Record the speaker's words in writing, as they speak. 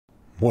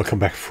Welcome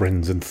back,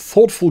 friends and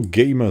thoughtful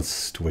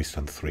gamers, to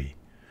Wasteland 3.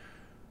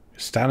 You're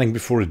standing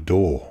before a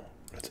door.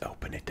 Let's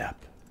open it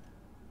up.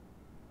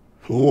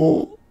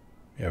 Oh!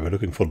 Yeah, we're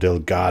looking for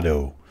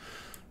Delgado,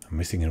 a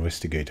missing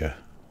investigator.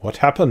 What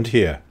happened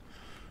here?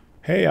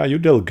 Hey, are you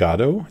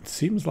Delgado? It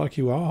seems like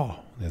you are.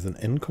 There's an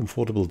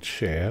uncomfortable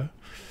chair.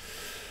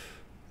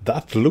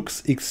 That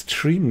looks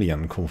extremely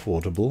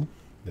uncomfortable.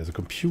 There's a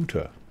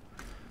computer.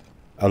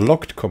 A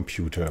locked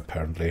computer,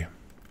 apparently.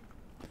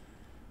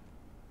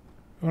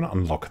 I want to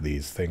unlock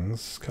these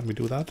things. Can we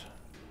do that?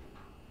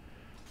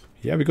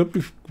 Yeah, we got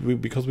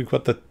because we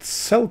got that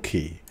cell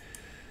key.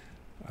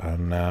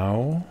 And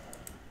now...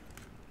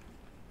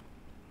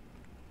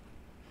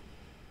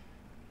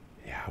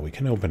 yeah, we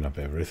can open up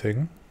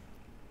everything.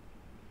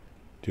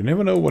 You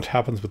never know what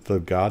happens with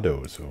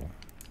Delgado, so...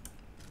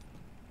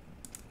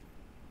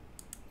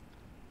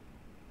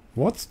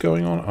 what's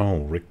going on?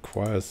 Oh,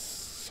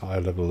 requires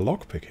high-level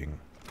lockpicking.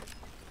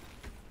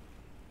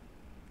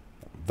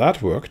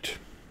 That worked.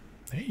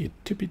 Hey,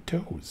 tippy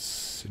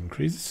toes.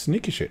 Increases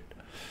sneaky shit.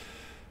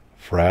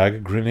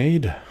 Frag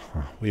grenade.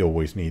 We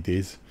always need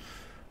these.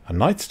 A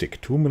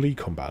nightstick, 2 melee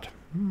combat.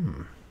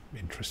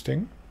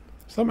 Interesting.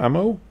 Some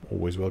ammo,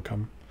 always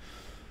welcome.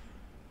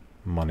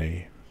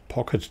 Money.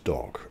 Pocket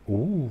dog.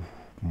 Ooh,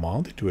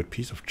 mounted to a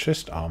piece of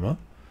chest armor.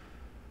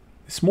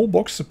 A small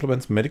box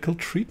supplements medical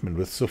treatment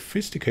with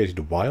sophisticated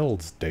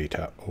vials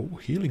data. Oh,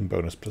 healing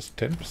bonus plus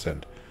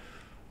 10%.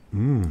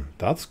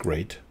 That's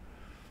great.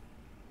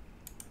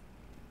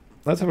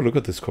 Let's have a look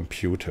at this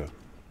computer.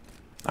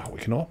 We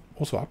can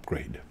also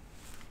upgrade.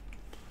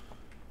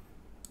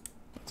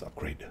 Let's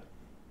upgrade.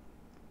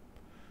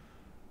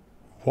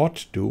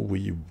 What do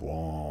we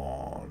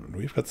want?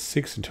 We've got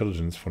 6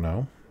 intelligence for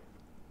now.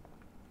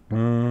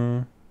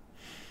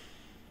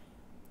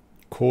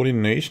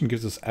 Coordination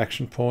gives us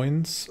action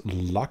points.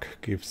 Luck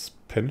gives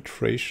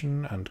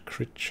penetration and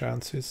crit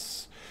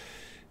chances.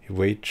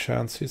 Evade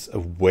chances.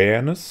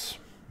 Awareness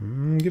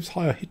gives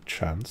higher hit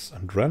chance.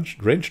 And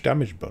range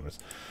damage bonus.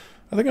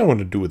 I think I want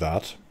to do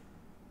that.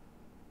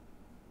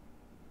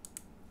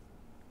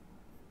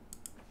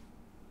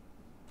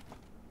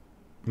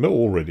 We're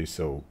already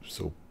so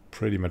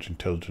pretty much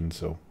intelligent,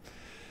 so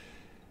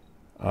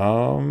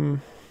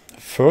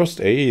first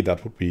aid,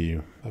 that would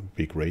be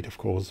great, of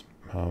course.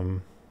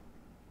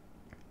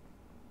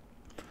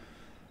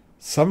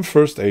 Some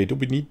first aid. Do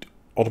we need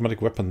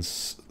automatic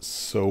weapons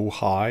so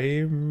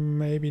high?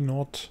 Maybe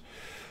not.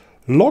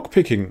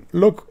 Lockpicking.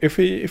 Look, if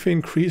we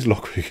increase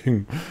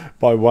lockpicking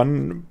by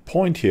 1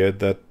 point here,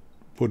 that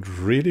would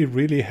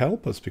really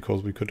help us,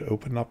 because we could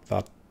open up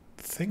that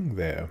thing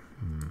there.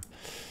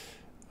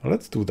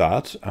 Let's do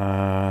that,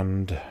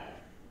 and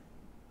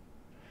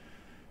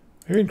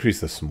maybe increase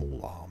the small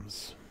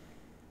arms.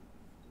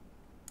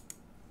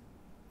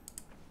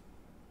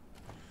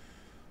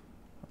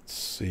 Let's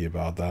see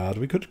about that.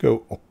 We could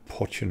go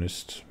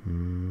opportunist.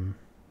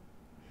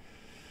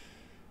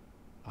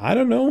 I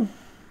don't know.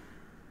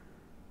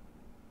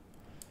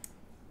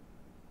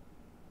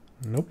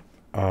 Nope.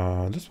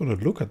 I just want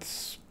to look at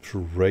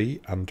spray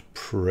and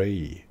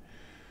pray.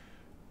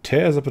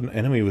 Tears up an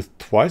enemy with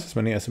twice as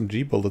many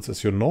SMG bullets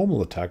as your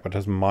normal attack, but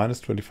has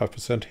minus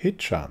 25% hit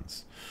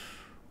chance.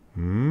 I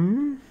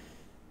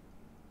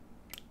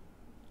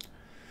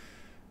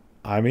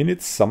mean,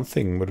 it's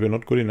something, but we're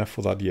not good enough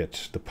for that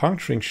yet. The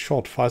puncturing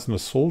shot fires an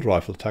assault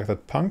rifle attack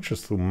that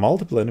punctures through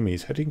multiple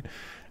enemies, hitting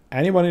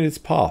anyone in its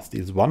path.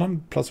 Deals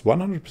 100 plus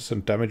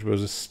 100% damage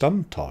versus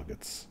stunned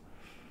targets.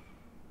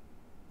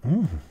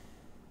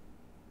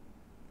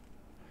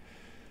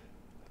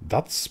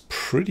 That's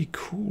pretty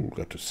cool,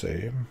 got to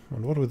say.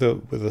 And what with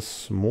the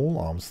small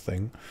arms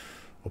thing?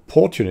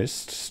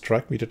 Opportunist.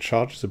 Strike meter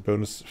charges a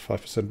bonus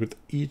 5% with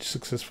each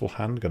successful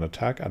handgun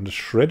attack, and a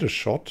shredder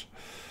shot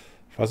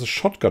fires a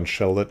shotgun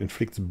shell that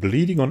inflicts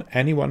bleeding on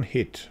anyone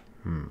hit.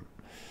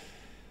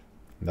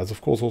 That's of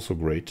course also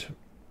great.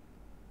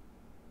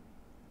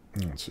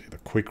 Let's see, the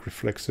quick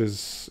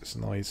reflexes is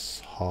nice,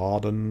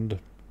 hardened.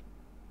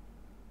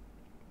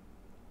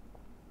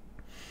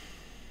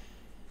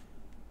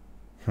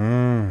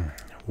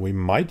 We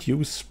might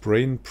use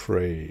spray and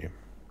pray,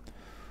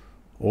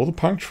 or the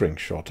puncturing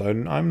shot.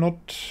 I'm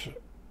not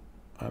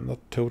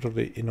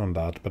totally in on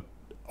that, but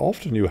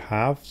often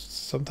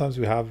sometimes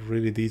you have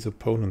really these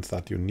opponents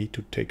that you need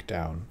to take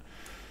down,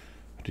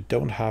 but you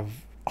don't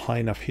have high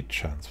enough hit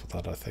chance for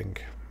that, I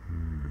think.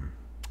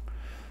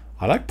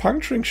 I like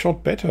puncturing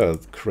shot better,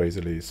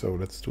 crazily, so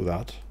let's do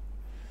that.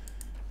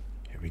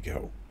 Here we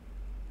go.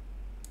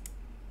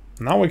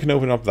 Now we can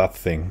open up that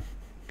thing.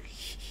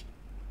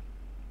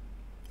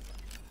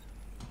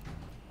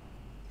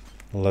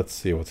 Let's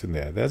see what's in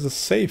there. There's a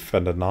safe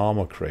and an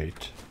armor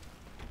crate.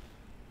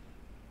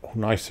 Oh,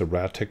 nice. A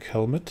Ratec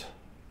helmet.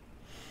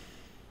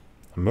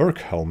 A Merc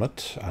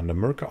helmet and a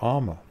Merc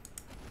armor.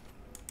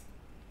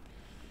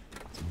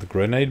 So the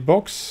grenade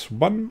box.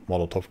 1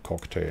 Molotov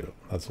cocktail.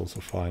 That's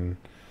also fine.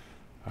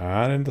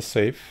 And in the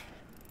safe.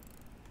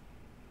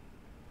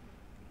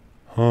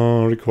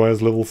 Oh,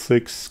 requires level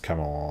 6. Come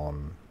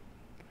on.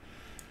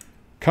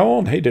 Come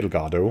on. Hey,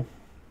 Delgado.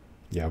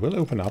 Yeah, we'll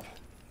open up.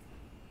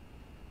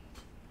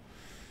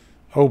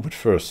 Oh, but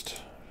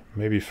first,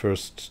 maybe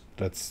first,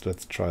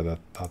 let's try that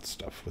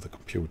stuff with the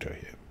computer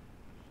here.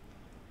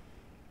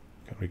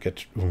 Can we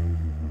get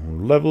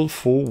level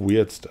 4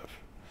 weird stuff?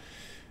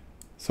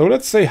 So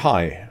let's say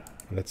hi.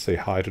 Let's say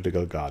hi to the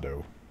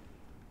DELGADO.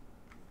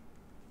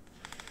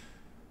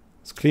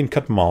 This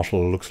clean-cut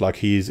marshal looks like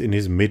he's in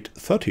his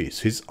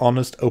mid-30s. His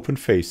honest, open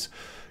face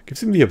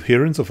gives him the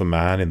appearance of a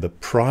man in the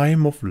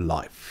prime of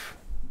life.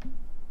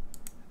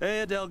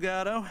 Hey,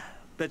 DELGADO.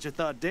 Bet you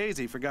thought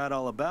Daisy forgot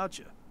all about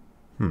you.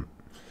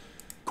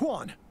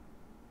 Quan!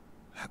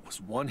 That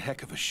was one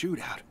heck of a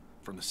shootout,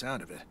 from the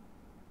sound of it.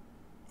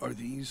 Are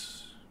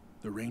these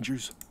the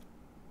Rangers?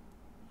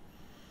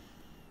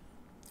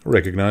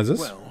 Recognize us?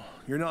 Well,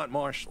 you're not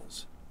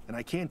marshals, and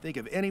I can't think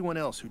of anyone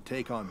else who'd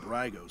take on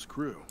Brygo's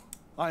crew.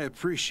 I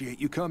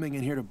appreciate you coming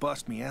in here to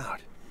bust me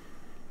out.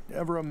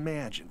 Never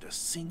imagined a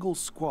single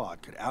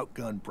squad could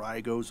outgun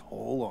Brygo's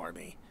whole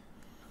army.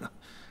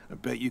 I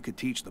bet you could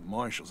teach the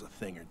marshals a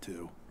thing or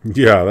two.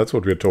 Yeah, that's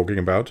what we're talking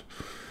about.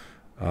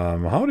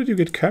 How did you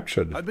get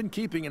captured? I've been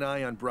keeping an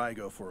eye on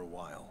Brygo for a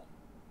while.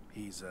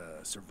 He's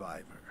a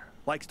survivor.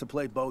 Likes to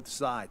play both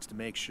sides to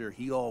make sure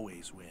he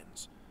always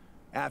wins.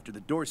 After the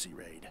Dorsey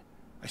raid,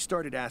 I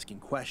started asking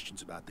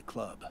questions about the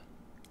club.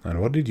 And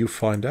what did you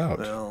find out?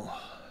 Well,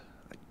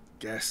 I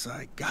guess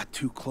I got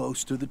too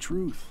close to the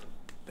truth.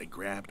 They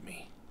grabbed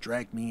me,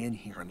 dragged me in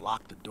here and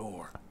locked the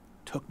door.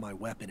 Took my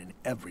weapon and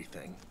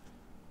everything.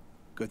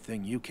 Good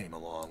thing you came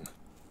along.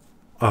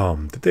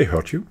 Did they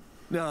hurt you?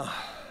 No,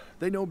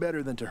 they know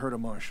better than to hurt a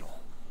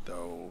marshal.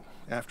 Though,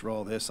 after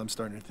all this, I'm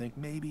starting to think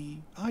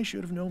maybe I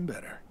should have known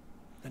better.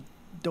 And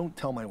don't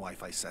tell my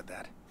wife I said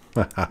that.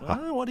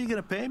 Well, what are you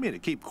going to pay me to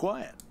keep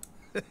quiet?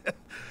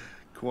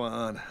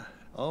 Quan,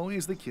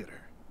 always the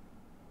kidder.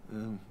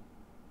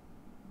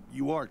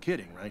 You are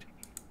kidding, right?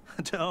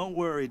 Don't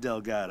worry,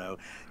 DELGADO.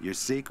 Your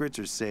secrets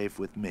are safe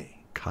with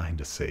me.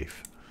 Kinda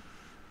safe.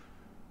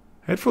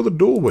 Head for the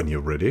door when you're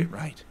ready.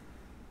 Right.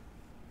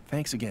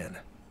 Thanks again.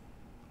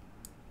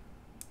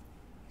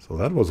 So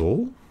that was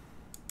all?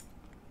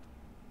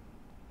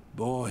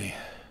 Boy,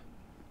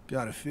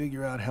 gotta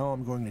figure out how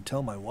I'm going to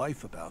tell my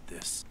wife about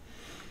this.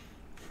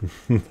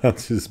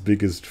 That's his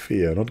biggest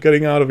fear. Not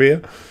getting out of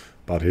here,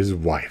 but his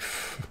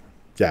wife.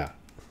 Yeah.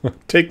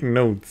 Take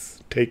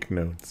notes. Take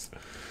notes.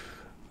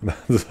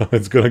 That's how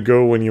it's gonna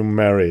go when you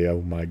marry.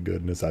 Oh my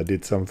goodness, I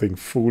did something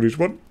foolish.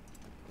 What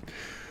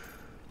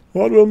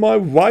will my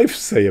wife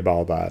say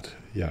about that?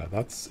 Yeah,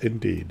 that's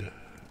indeed.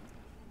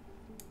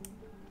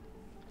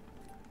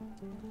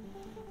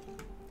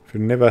 If you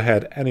never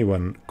had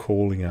anyone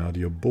calling out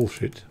your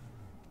bullshit,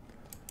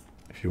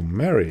 if you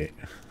marry,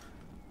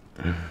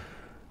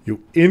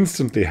 you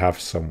instantly have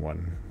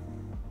someone.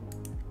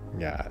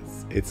 Yeah,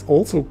 it's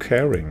also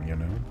caring, you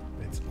know.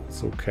 It's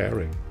also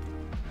caring.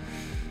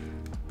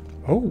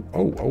 Oh,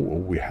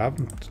 we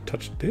haven't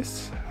touched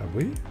this, have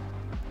we?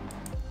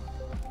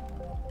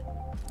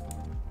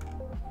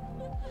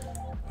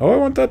 Oh, I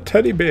want that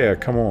teddy bear.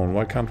 Come on,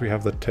 why can't we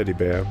have that teddy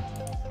bear?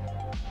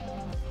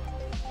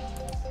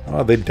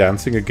 Are they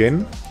dancing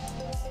again?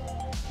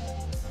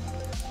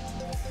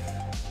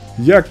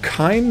 Yeah,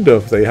 kind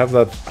of. They have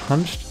that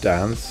hunched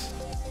dance.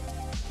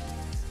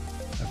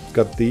 I've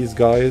got these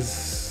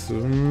guys.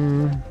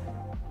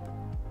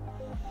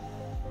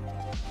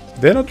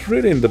 They're not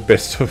really in the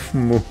best of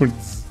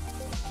moods.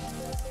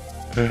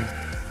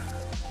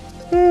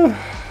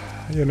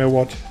 You know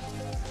what?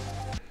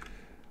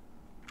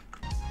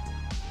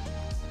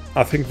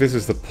 I think this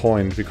is the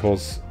point,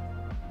 because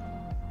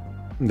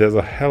there's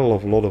a hell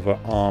of a lot of an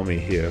army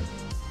here.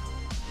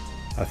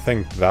 I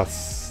think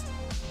that's...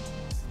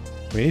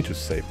 we need to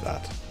save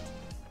that.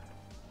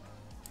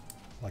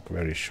 Like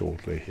very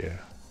shortly here.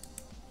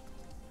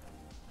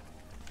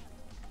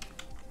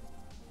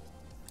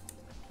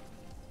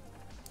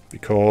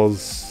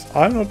 Because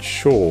I'm not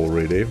sure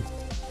really.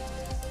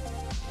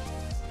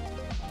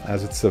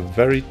 As it's a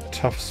very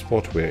tough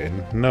spot we're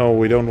in. No,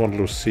 we don't want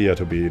Lucia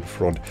to be in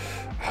front.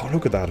 Oh,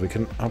 look at that. We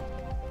can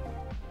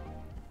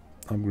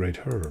upgrade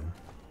her.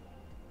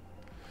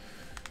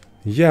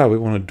 Yeah, we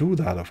want to do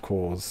that, of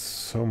course.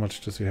 So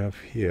much does he have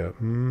here?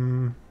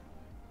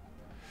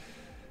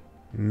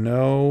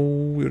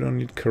 No, you don't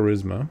need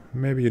charisma.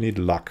 Maybe you need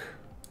luck.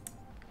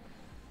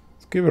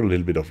 Let's give her a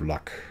little bit of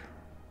luck.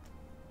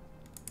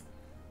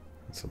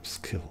 And some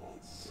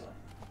skills.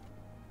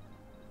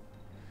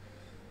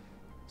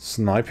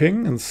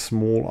 Sniping and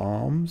small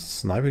arms.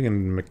 Sniping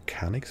and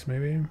mechanics,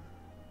 maybe?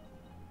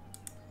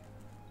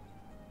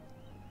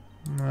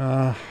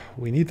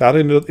 We need that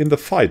in the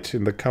fight,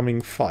 in the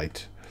coming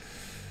fight.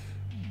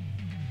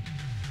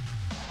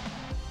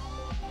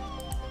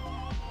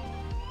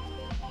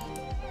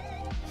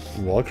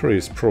 Valkyrie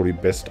is probably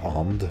best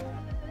armed.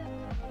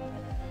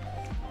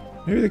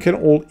 Maybe they can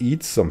all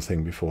eat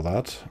something before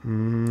that.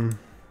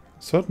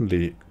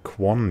 Certainly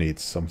Quan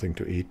needs something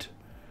to eat.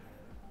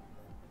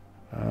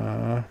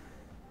 A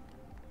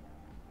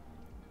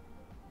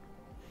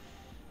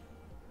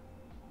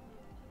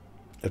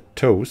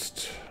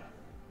toast.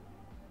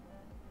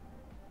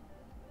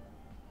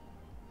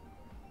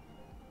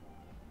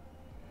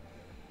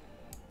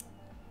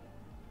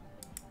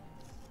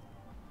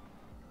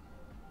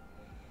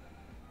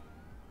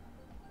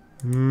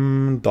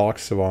 Dark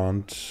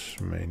Savant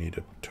may need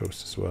a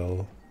toast as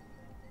well.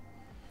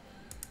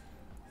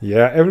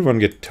 Yeah, everyone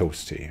get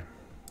toasty.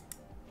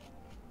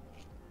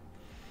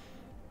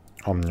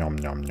 Om nom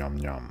nom nom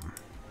nom.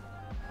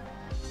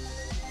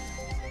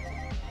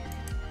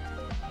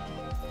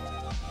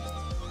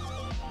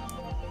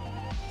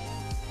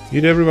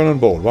 Need everyone on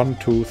board. 1,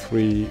 2,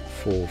 3,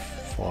 4,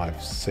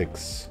 5,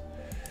 6.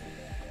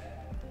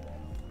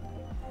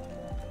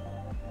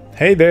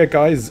 Hey there,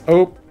 guys.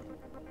 Oh.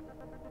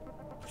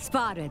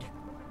 Spotted.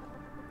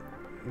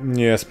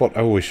 Yeah, spot.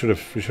 Oh, we should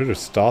have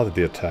started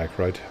the attack,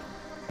 right?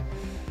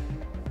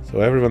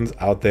 So everyone's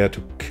out there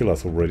to kill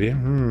us already.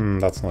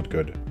 That's not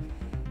good.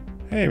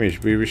 Hey,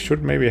 we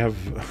should maybe have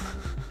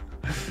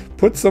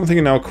put something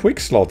in our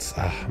quick slots.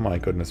 Ah, my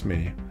goodness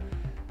me.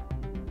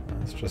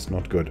 That's just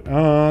not good.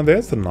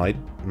 There's the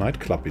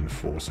nightclub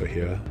enforcer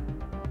here.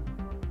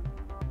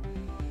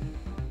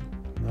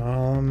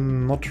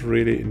 Not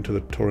really into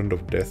the torrent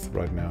of death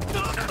right now.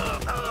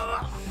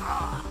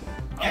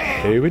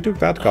 Hey, we took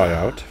that guy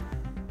out.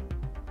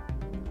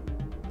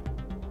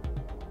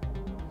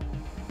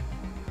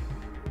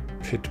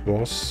 Pit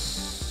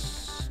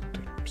boss.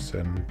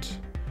 10%.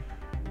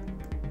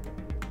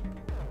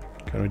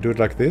 Can we do it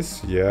like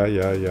this? Yeah.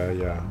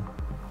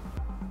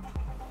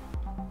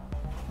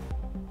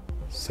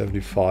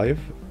 75.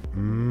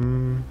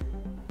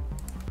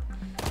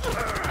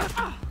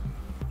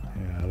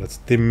 Yeah, let's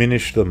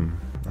diminish them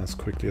as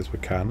quickly as we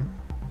can.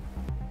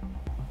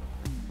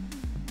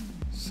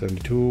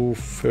 72,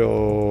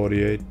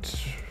 48.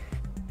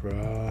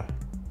 Bruh.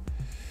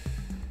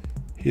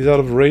 He's out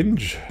of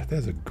range.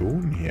 There's a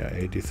goon here.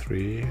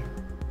 83.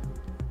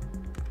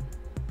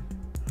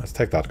 Let's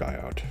take that guy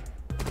out.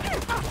 Stay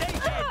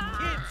dead,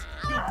 kids!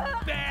 You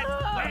bad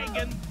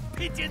wagon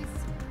pigeons!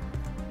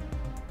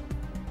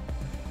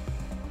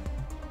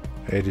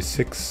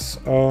 86.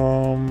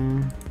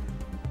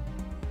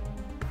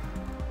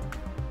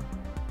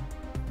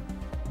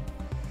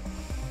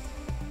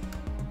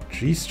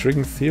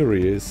 G-string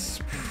theory is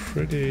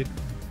pretty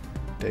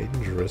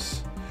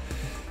dangerous.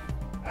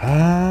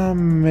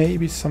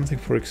 Maybe something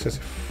for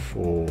excessive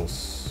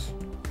force.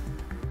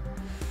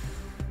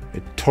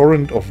 A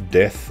torrent of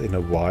death in a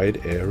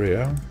wide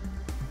area.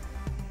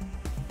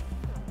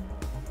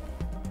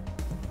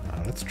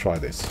 Let's try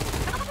this.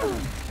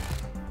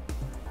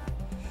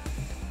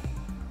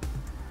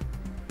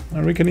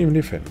 And we can even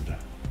defend.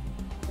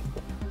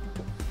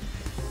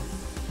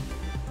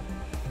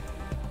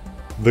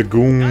 The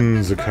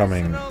goons are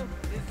coming. This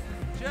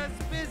is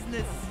just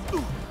business.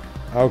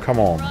 Oh, come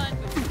on. Run,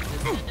 but you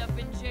just end up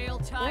in jail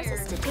There's a tired.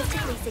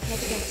 statistically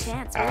significant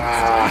chance we're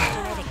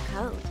genetic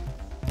code.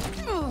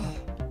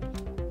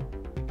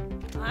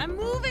 I'm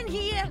moving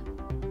here.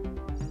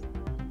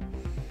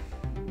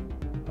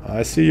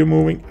 I see you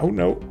moving. Oh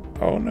no.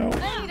 Oh no.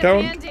 I need a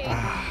Don't.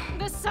 Band-Aid.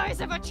 The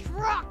size of a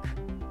truck.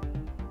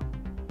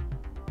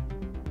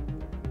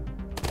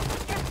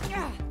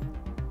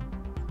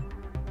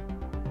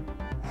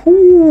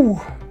 Whoo.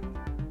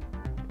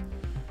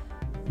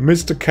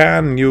 Mr.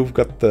 Khan, you've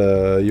got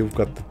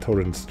the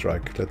torrent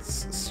strike.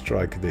 Let's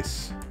strike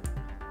this.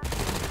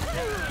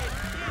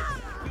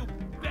 You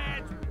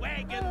bad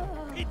wagon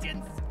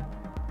pigeons!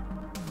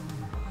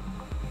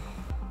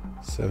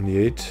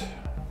 78.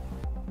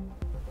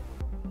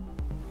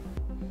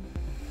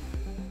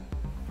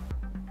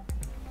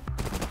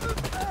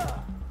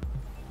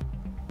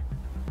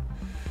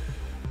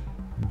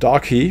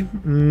 Darky.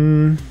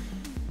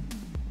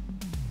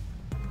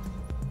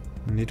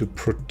 Need to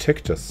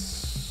protect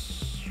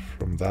us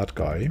from that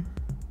guy.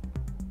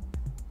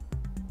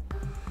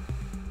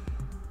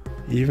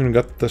 Even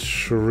got the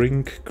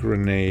shrink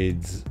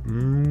grenades.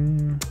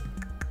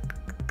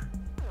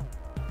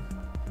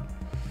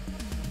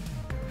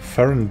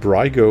 Farron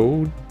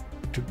Brygo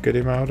to get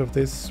him out of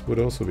this would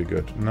also be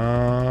good.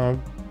 No,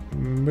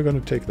 we're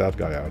gonna take that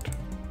guy out.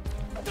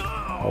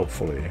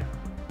 Hopefully.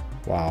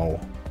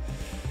 Wow.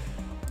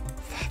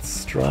 That's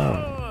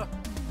strong.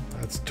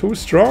 That's too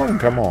strong,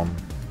 come on.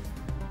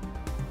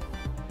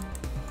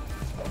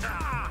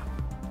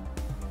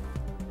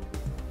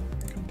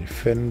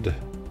 Defend.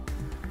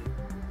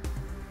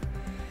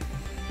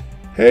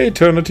 Hey,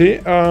 Eternity.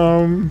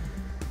 I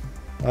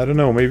don't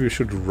know. Maybe we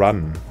should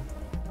run.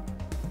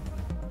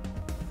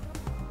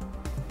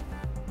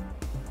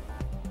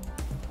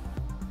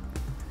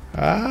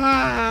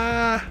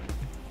 Ah!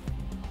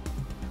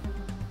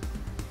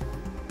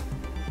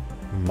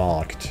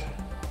 Marked.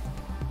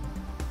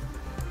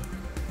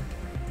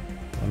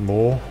 One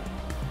more.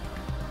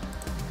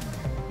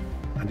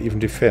 And even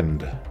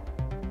defend.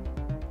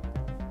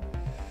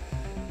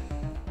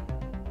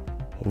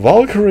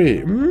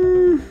 Valkyrie!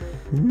 5%.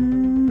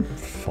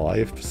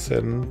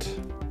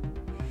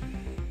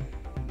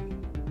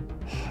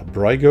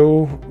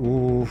 Brygo.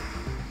 Ooh.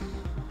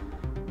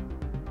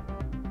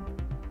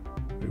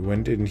 We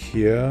went in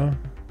here.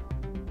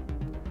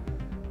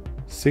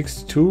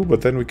 6-2,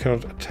 but then we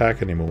cannot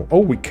attack anymore. Oh,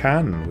 we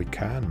can. We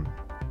can.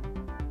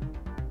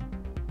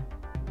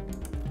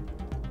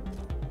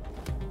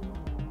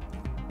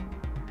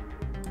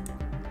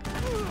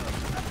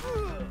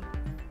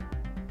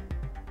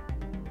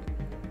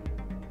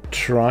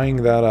 trying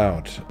that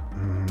out.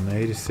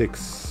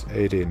 86,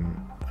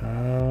 18.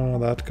 Oh,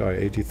 that guy,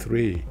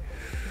 83.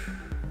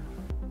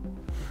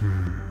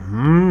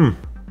 9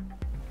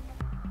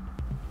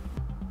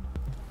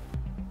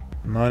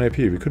 AP.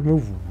 We could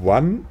move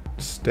one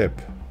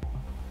step.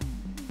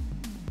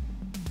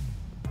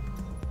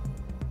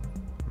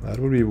 That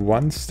would be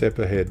one step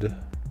ahead.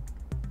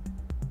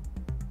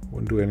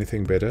 Wouldn't do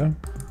anything better.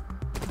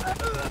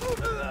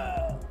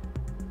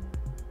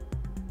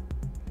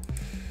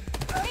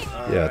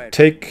 Yeah, right.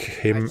 take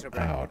him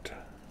out.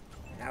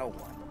 Now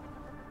what?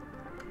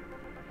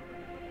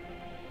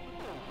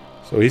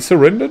 So he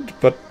surrendered,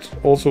 but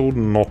also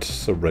not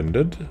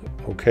surrendered.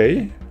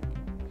 Okay.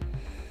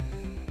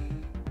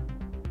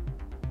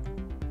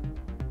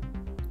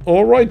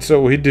 Alright,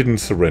 so he didn't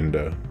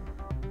surrender.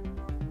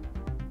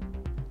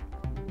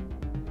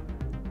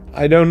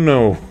 I don't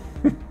know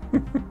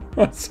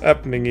what's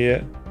happening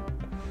here.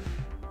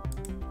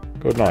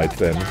 Good night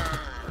then.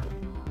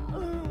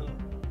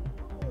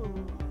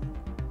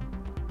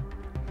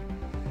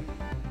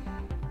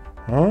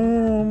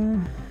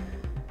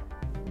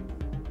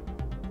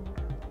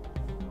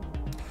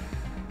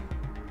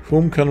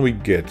 Whom can we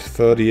get?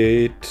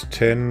 38,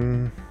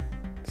 10,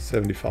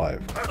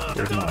 75.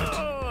 Good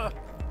night.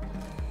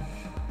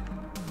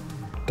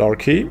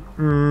 Darky.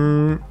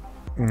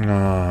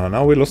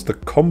 Now we lost the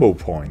combo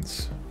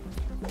points.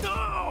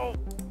 No!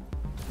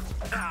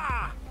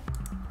 Ah!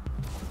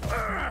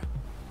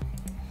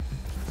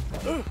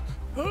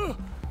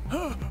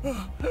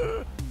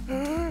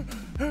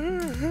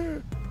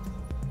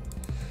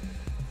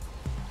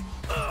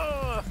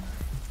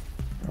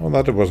 Oh,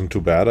 that wasn't too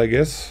bad, I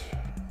guess.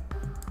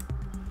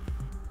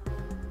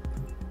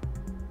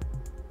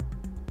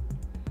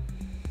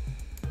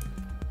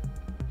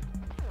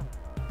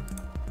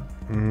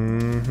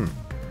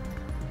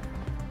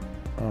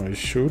 Oh, you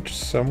shoot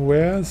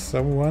somewhere,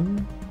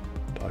 someone.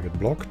 Target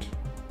blocked.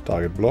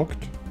 Target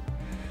blocked.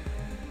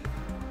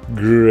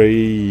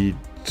 Great.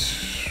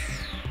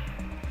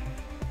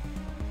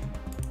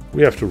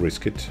 We have to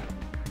risk it.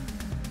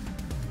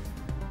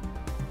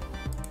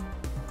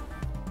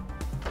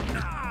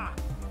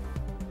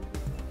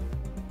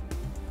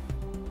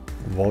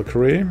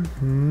 Valkyrie.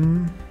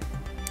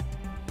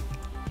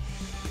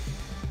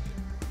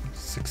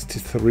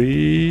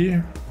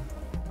 63.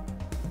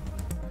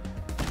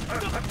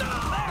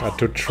 Got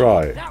to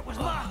try. That was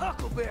my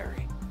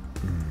huckleberry.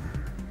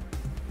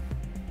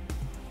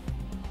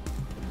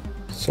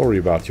 Sorry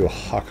about your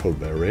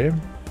huckleberry.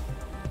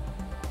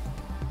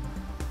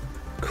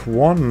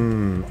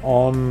 Quan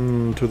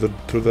on to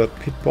that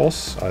pit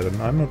boss.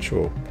 I'm not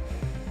sure.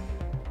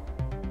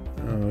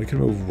 We can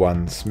move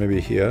once,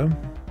 maybe here.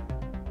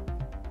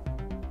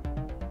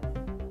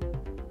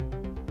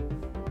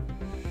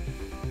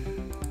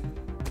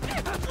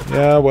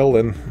 Yeah, well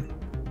then.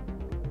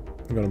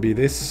 I'm gonna be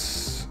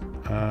this.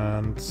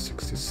 And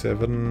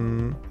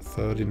 67,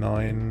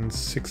 39,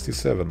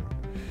 67.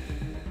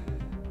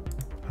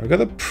 I've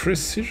got a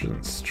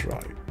precision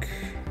strike.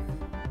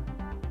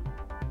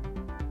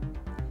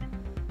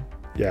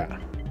 Yeah.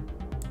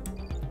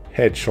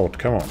 Headshot,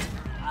 come on.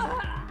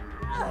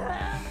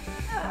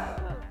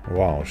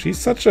 Wow, she's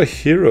such a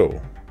hero.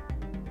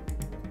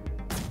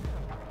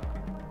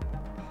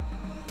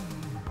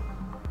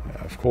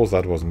 Yeah, of course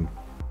that wasn't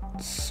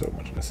so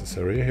much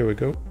necessary. Here we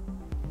go.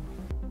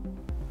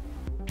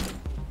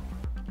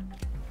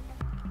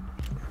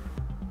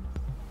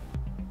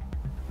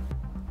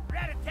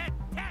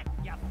 Rat-a-tat-tat,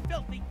 you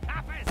filthy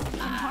coppers!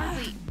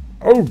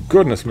 Oh,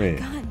 goodness me.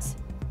 Guns.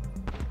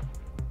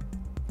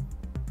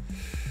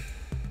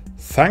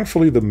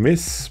 Thankfully, the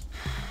miss...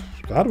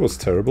 That was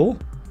terrible.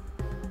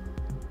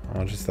 How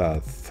much is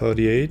that?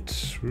 38,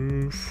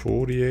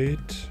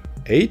 48,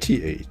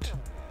 88.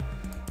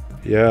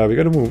 Yeah, we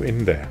gotta move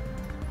in there.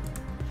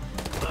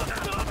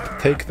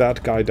 Take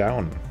that guy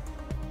down.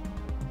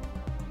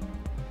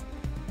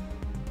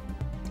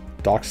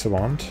 Dark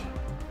Savant.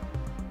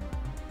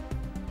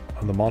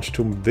 On the march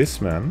to this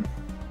man.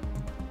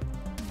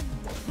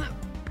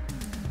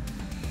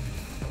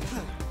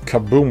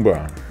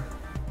 Kaboomba.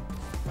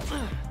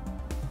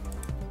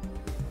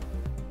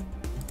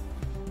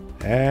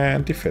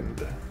 And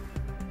defend.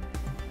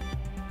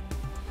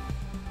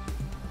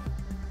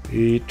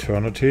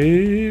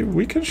 Eternity.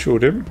 We can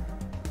shoot him.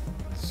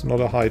 It's not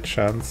a high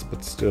chance,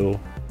 but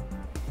still.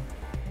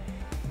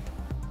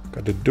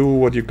 Gotta do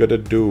what you gotta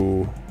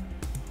do.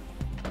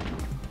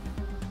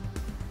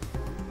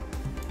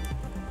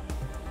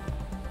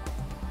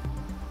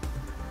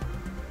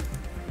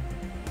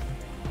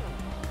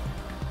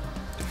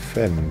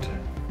 Defend.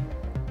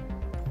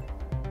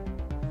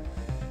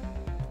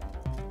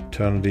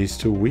 Eternity's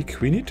too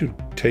weak. We need to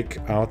take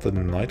out the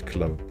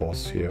nightclub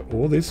boss here.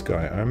 Or this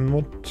guy. I'm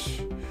not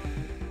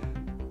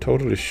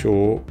totally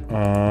sure.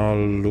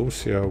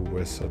 Lucia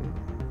Wesson.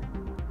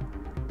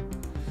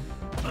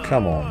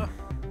 Come on.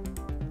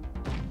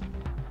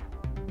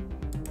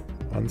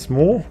 Once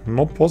more.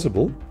 Not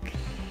possible.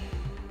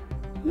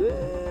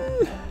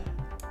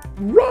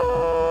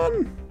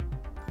 Run!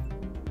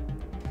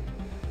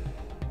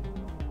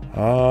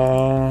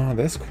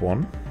 There's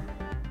Quan.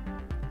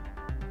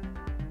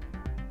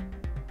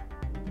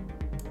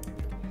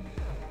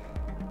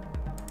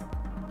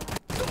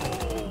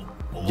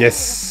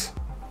 Yes!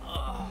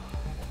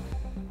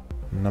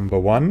 Number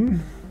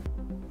 1.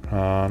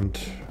 And...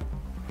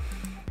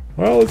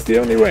 well, it's the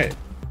only way.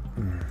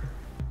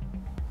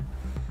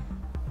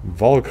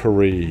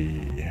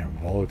 Valkyrie.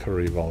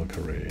 Valkyrie,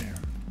 Valkyrie.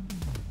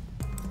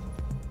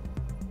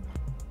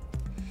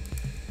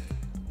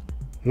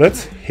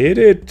 Let's hit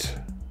it!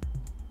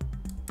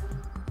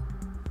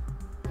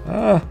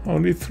 Ah,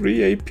 only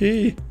 3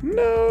 AP.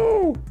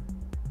 No!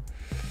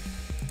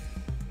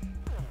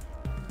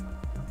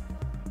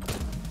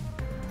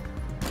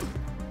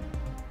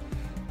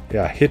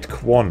 Yeah, hit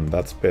Quan.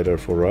 That's better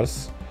for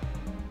us.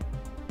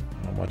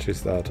 How much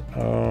is that?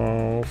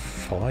 Oh,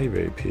 5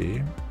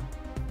 AP.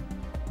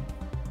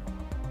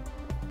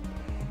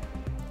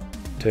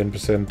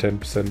 10%,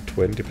 10%,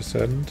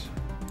 20%.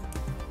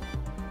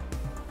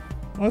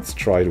 Let's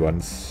try it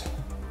once.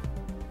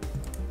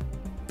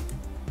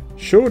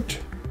 Shoot!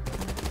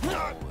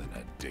 All in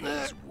a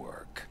day's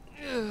work.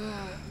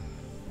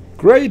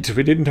 Great!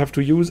 We didn't have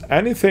to use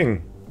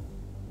anything.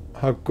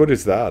 How good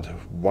is that?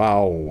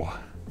 Wow.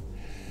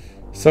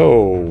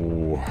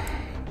 So...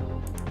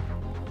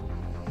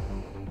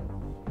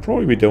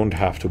 probably we don't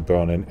have to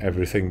burn in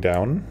everything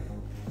down.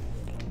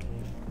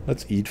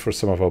 Let's eat for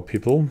some of our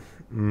people.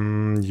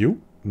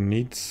 You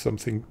need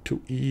something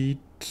to eat.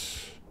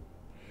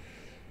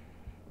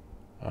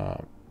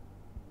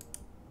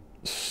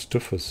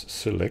 Stuffers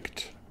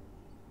select.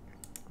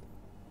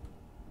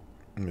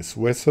 Miss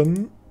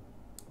Wesson.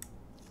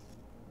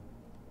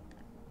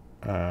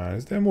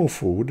 Is there more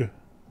food?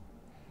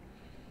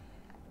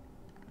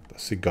 The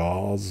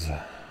cigars.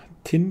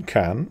 Tin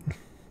can.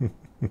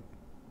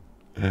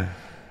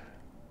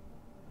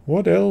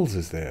 What else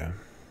is there?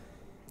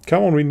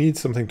 Come on, we need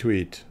something to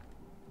eat.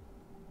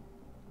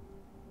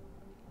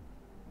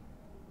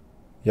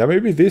 Yeah,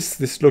 maybe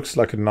this looks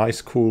like a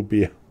nice, cool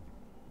beer.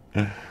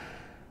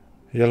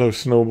 Yellow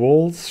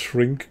snowballs,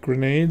 shrink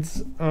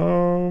grenades.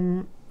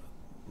 The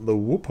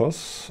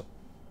whoopers.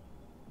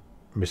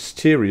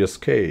 Mysterious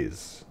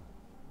case.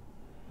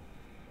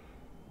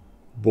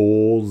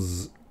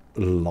 Balls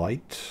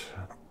light.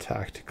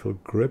 Tactical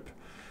grip.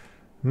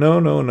 No,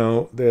 no,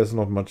 no. There's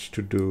not much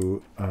to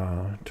do.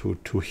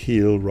 To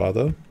heal,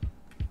 rather.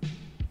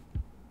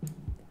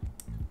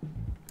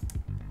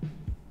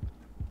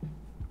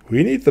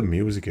 We need the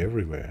music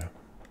everywhere.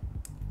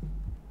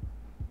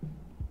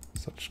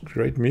 Such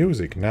great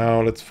music.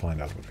 Now let's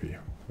find out what we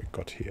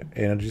got here.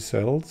 Energy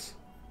cells.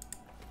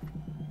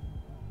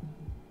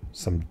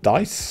 Some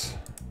dice.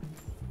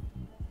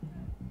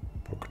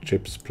 Poker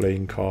chips,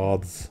 playing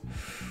cards.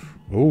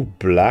 Oh,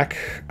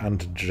 black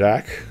and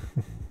jack.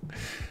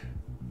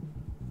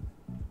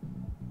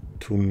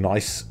 2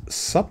 nice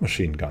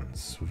submachine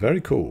guns.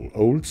 Very cool.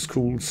 Old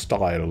school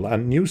style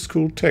and new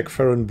school tech.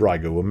 Ferran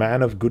Brago, a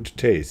man of good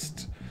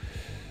taste.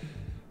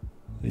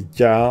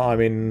 Yeah, I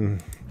mean,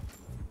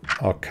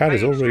 our cat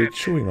is already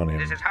chewing on him.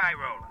 This is High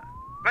Roller.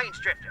 Plains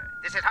Drifter.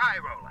 This is High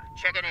Roller.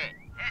 Checking in.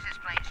 This is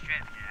Plains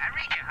Drifter. I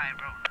read you, High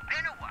Roller.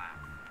 Been a while.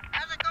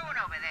 How's it going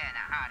over there in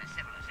the heart of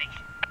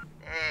civilization?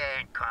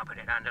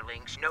 Incompetent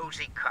underlings,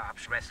 nosy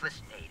cops,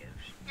 restless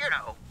natives. You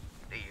know,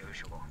 the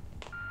usual.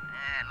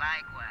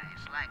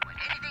 Likewise,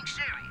 likewise. Anything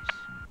serious?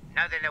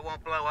 Nothing that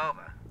won't blow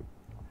over.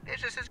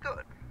 Business is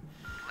good.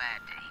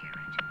 Glad to hear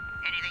it.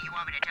 Anything you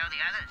want me to tell the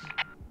others?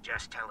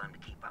 Just tell them to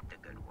keep up the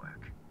good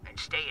work. And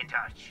stay in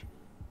touch.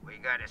 We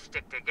gotta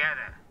stick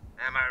together.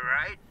 Am I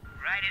right?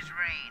 Right as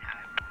rain,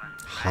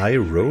 High Roller. High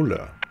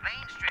Roller.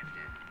 Plains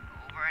Drifter.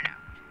 Over and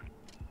out.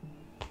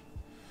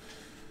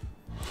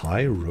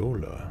 High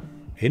Roller.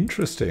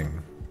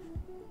 Interesting.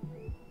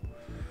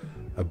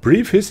 A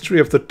brief history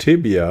of the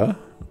tibia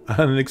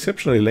and an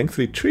exceptionally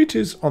lengthy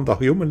treatise on the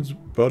human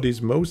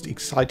body's most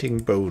exciting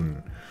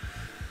bone.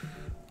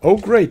 Oh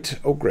great,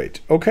 oh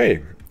great.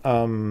 Okay.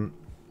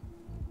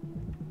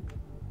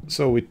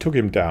 So we took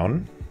him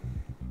down.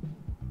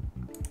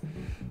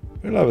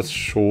 We'll have a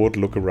short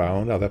look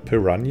around. Are there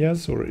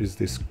piranhas or is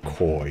this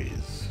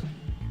kois?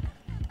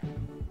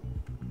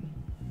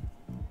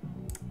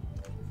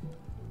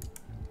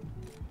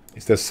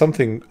 Is there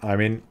something... I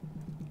mean,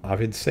 I've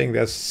been saying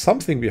there's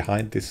something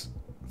behind this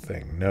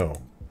thing. No.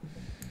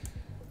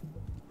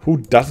 Who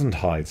doesn't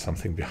hide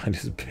something behind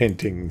his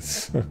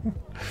paintings?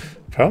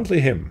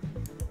 Apparently him.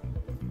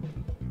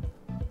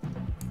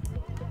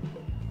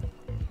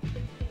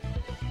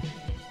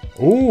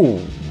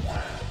 Ooh.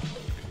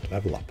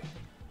 Level up.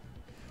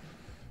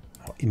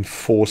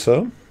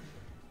 Enforcer.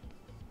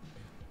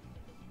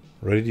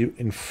 Ready to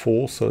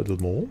enforce a little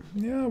more.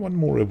 Yeah, one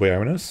more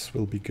awareness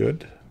will be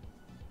good.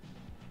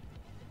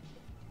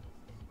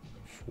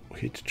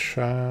 Hit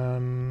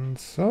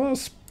chance. Oh,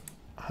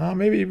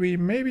 maybe we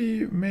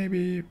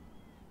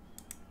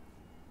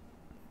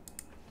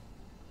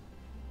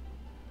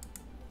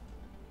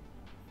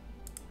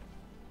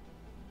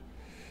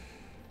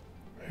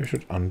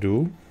should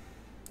undo.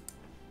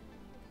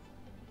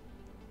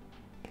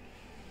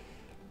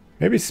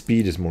 Maybe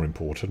speed is more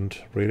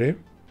important, really.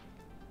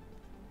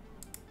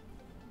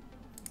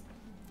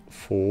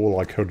 For,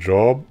 like, her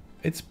job,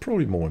 it's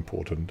probably more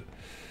important.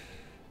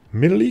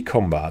 Melee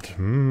combat.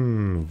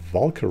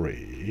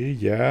 Valkyrie.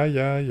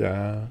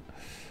 Yeah.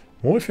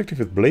 More effective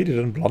with bladed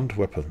and blunt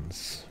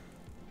weapons.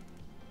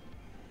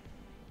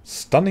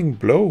 Stunning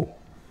blow.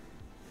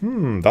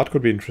 That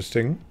could be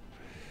interesting.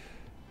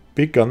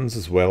 Big guns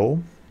as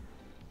well.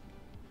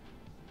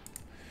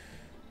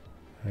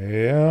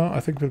 Yeah, I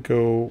think we'll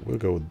go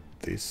with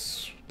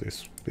this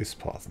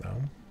path now.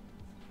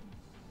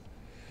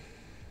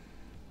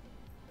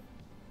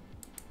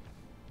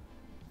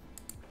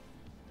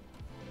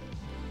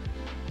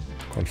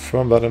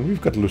 Confirm that, and we've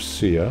got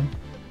Lucia.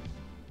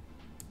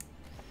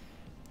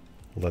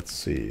 Let's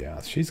see.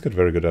 Yeah, she's got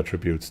very good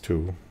attributes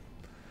too.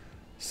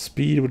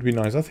 Speed would be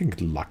nice. I think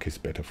luck is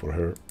better for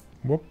her.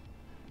 Whoop.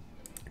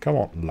 Come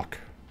on, luck.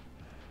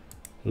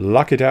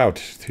 Luck it out.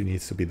 She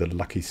needs to be the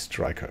lucky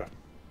striker.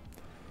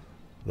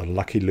 The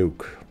lucky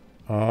Luke.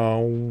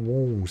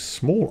 Whoa,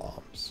 small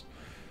arms.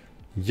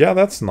 Yeah,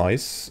 that's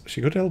nice. She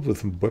could help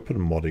with weapon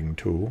modding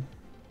too.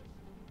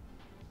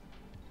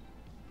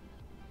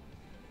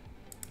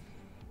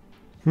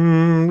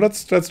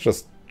 Let's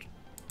just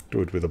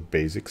do it with the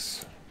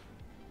basics.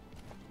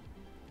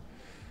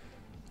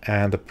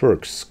 And the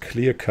perks.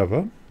 Clear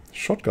cover.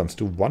 Shotguns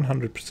do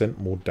 100%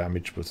 more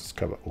damage versus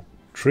cover. Oh,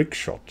 trick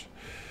shot.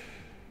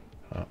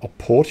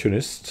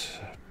 Opportunist.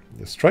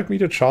 The strike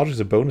meter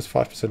charges a bonus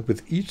 5%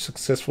 with each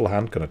successful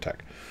handgun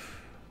attack.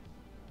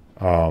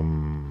 I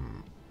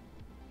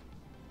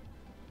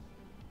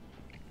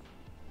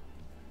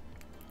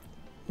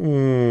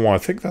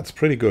think that's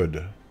pretty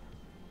good.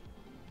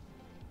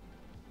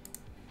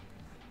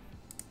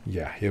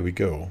 Yeah, here we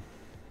go.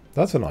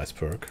 That's a nice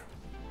perk.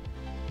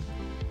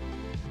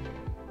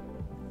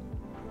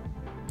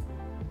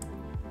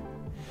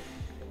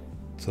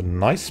 It's a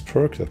nice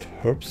perk that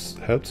helps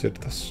you at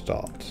the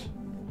start.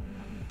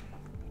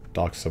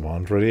 Dark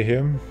Savant ready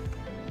here.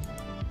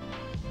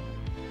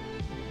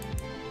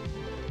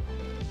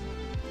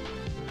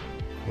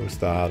 Who's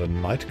that? A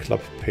nightclub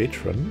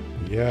patron?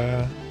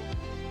 Yeah.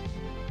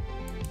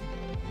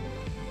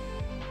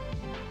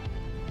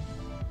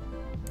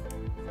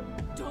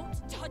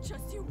 Don't touch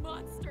us, you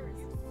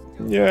monsters!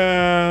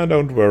 Yeah,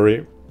 don't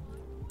worry.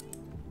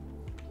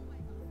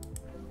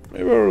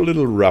 We were a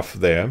little rough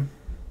there.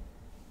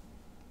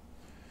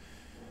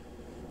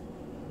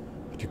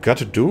 But you got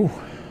to do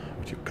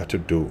what you got to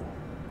do.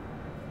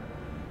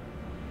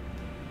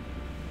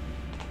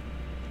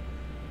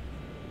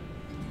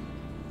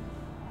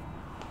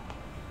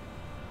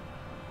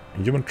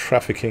 Human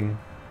trafficking,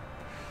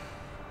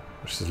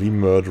 versus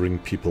murdering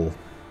people,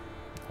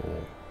 or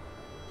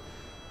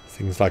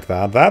things like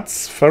that.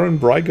 That's Ferren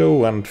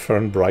Brygo, and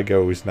Ferren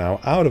Brygo is now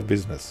out of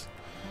business.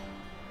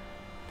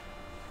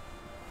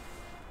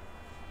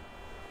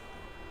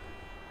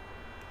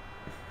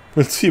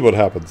 We'll see what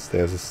happens.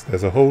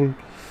 There's a whole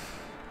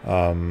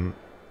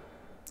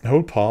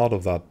part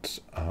of that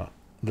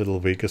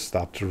little Vegas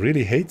that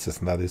really hates us,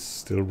 and that is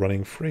still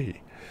running free.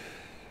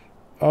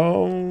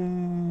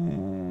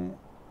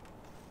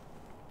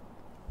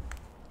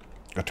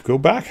 Got to go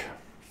back.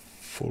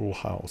 Full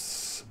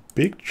house.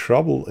 Big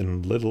trouble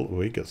in Little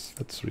Vegas.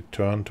 Let's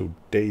return to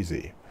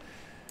Daisy.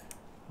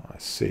 I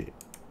see.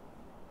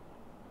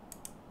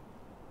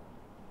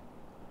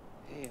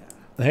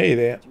 Hey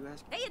there.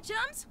 Hey,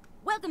 chums!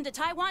 Welcome to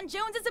Taiwan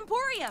Jones's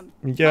Emporium.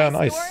 Yeah,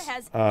 My nice. store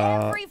has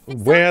every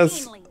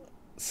Where's sardine.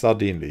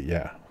 Sardinely?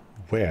 Yeah.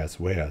 Where's?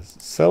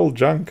 Sell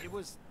junk. It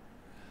was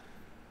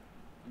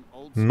an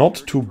old Not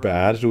security too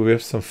program. bad. Do we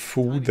have some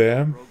food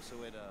there? Broke so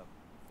it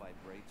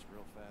vibrates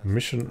real fast.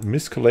 Mission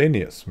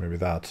miscellaneous. Maybe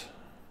that.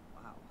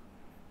 Wow.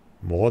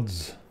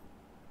 Mods.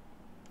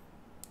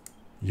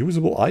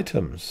 Usable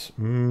items.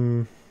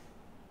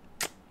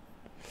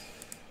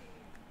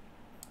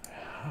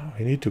 We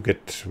need to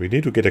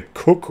get a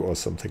cook or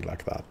something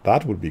like that.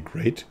 That would be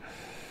great.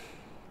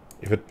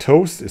 If a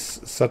toast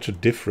is such a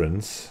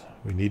difference,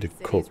 we need a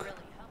City's cook. really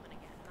humming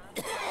again,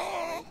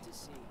 huh? Great to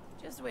see.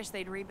 Just wish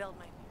they'd rebuild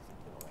my music.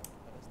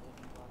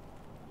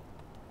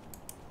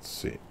 Let's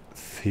see.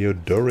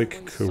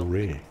 Theodoric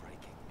Curie.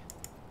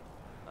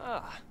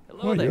 Ah,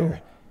 hello Oh, there. yo.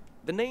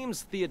 The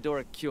name's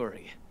Theodoric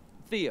Curie.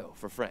 Theo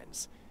for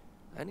friends.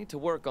 I need to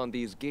work on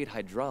these gate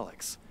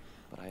hydraulics,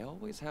 but I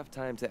always have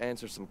time to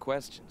answer some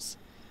questions,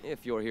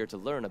 if you're here to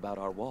learn about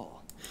our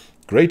wall.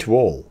 Great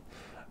Wall.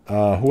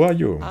 Who are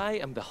you? I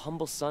am the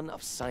humble son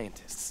of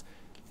scientists.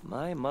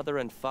 My mother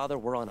and father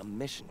were on a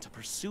mission to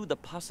pursue the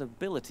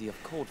possibility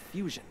of cold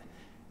fusion.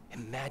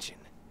 Imagine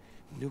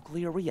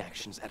nuclear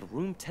reactions at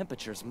room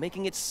temperatures,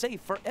 making it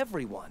safe for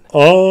everyone.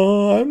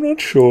 I'm not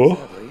sure.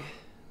 Sadly,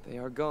 they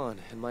are gone,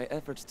 and my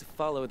efforts to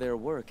follow their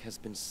work has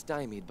been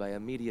stymied by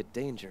immediate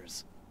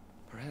dangers.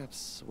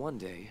 Perhaps one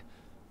day,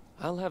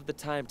 I'll have the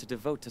time to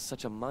devote to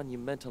such a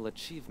monumental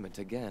achievement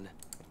again.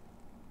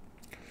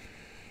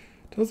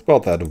 Tell us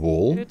about that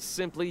wall. It's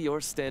simply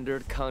your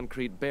standard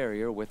concrete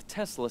barrier with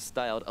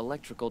Tesla-styled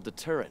electrical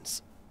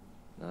deterrence.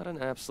 Not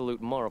an absolute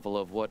marvel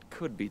of what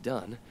could be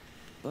done,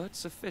 but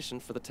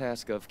sufficient for the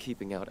task of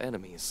keeping out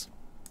enemies.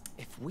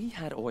 If we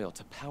had oil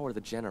to power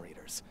the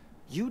generators,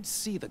 you'd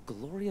see the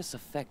glorious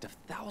effect of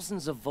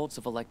thousands of volts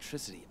of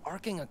electricity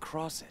arcing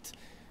across it,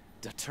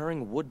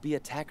 deterring would-be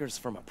attackers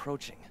from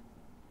approaching.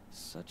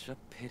 Such a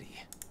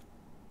pity.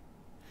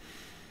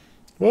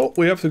 Well,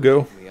 we have to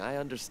go. I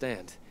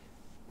understand.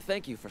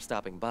 Thank you for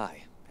stopping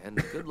by, and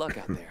good luck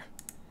out there.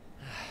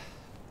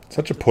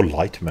 Such a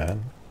polite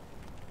man.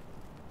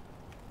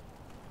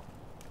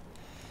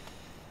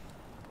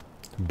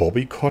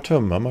 Bobby Cotter,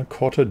 Mama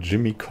Cotter,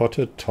 Jimmy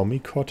Cotter, Tommy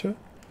Cotter?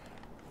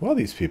 Who are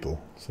these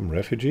people? Some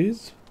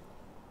refugees?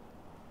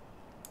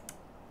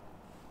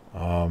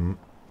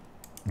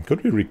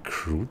 Could we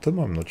recruit them?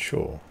 I'm not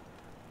sure.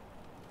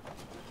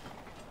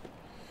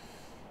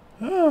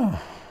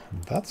 Ah,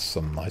 that's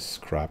some nice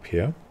scrap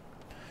here.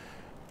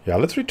 Yeah,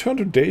 let's return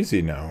to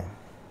Daisy now.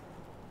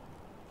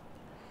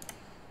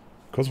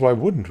 Because why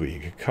wouldn't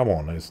we? Come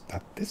on, has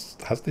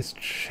this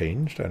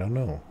changed? I don't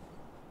know.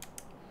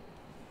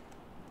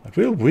 But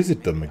we'll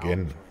visit them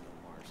again.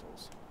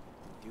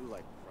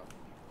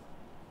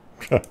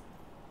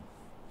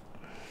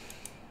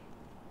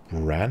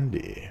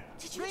 Brandy.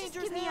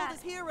 Rangers hailed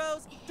as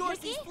heroes.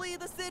 Dorsey's flee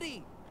the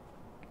city.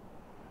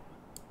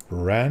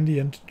 Brandy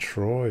and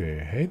Troy.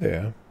 Hey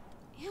there.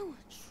 Ew,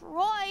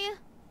 Troy.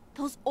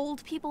 Those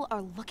old people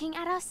are looking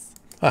at us.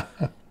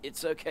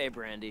 It's okay,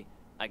 Brandy.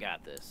 I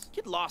got this.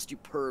 Get lost, you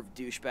perv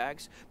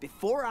douchebags.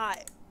 Before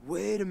I...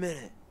 Wait a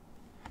minute.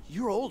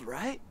 You're old,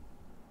 right?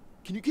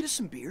 Can you get us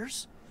some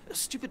beers?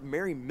 Stupid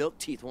Mary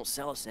Milkteeth won't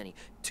sell us any.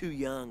 Too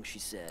young, she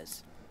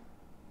says.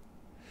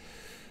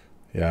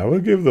 Yeah, we'll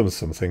give them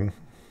something.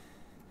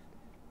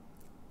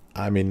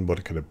 I mean,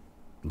 what kind of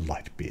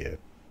light beer?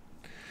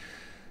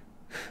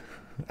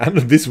 And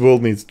this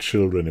world needs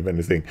children, if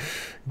anything.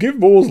 Give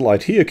Boars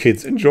light. Here,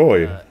 kids,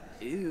 enjoy.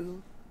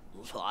 Ew.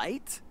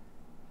 Light?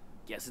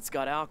 Guess it's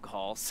got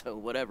alcohol, so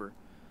whatever.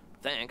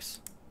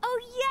 Thanks.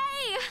 Oh,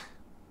 yay!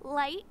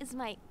 Light is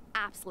my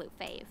absolute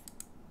fave.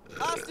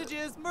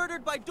 Hostages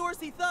murdered by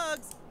Dorsey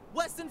thugs.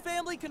 Weston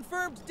family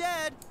confirmed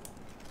dead.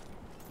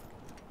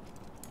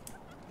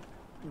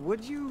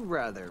 Would you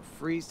rather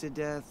freeze to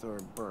death or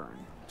burn?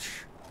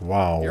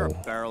 Wow. You're a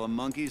barrel of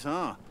monkeys,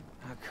 huh?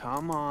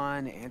 Come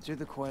on, answer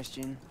the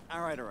question.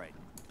 All right, all right.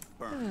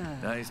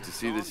 Burn. Nice to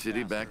see the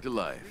city back to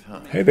life,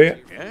 huh? Hey there,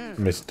 Yeah,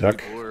 Miss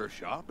Duck. we're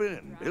shopping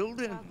and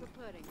building.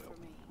 Well,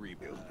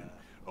 rebuilding.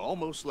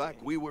 Almost like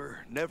we were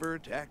never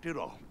attacked at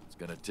all. It's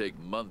gonna take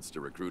months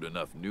to recruit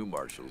enough new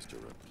marshals to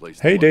replace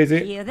Hey, the ones-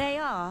 Daisy. Here they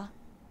are,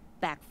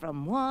 back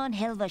from one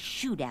hell of a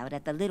shootout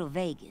at the Little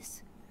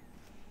Vegas.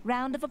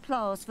 Round of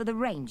applause for the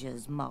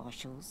Rangers,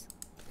 Marshals.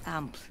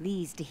 I'm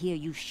pleased to hear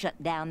you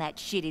shut down that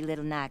shitty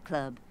little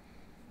nightclub.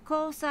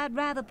 Course, I'd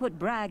rather put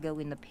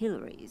Brago in the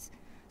pillories,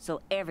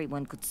 so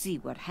everyone could see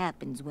what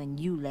happens when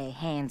you lay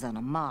hands on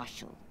a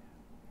marshal.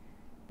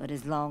 But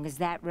as long as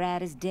that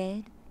rat is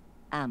dead,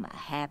 I'm a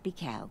happy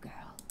cowgirl.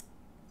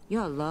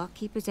 You're law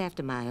keepers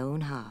after my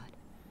own heart.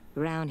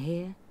 Around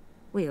here,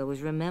 we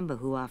always remember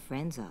who our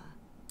friends are.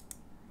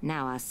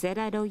 Now, I said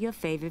I'd owe you a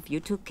favor if you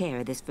took care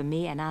of this for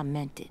me, and I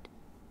meant it.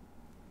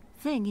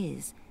 Thing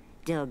is,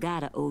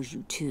 Delgado owes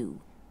you too,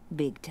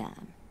 big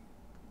time.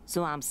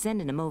 So I'm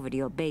sending him over to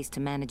your base to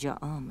manage your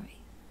armory.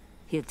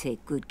 He'll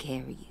take good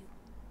care of you.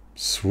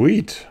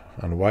 Sweet.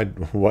 And why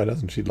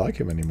doesn't she like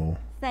him anymore?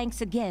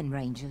 Thanks again,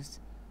 Rangers.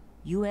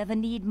 You ever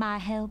need my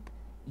help,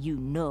 you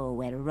know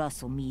where to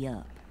rustle me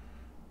up.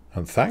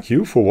 And thank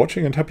you for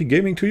watching, and happy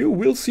gaming to you.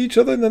 We'll see each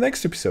other in the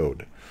next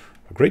episode.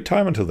 A great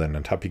time until then,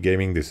 and happy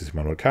gaming. This is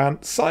Immanuel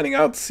signing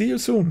out. See you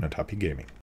soon, and happy gaming.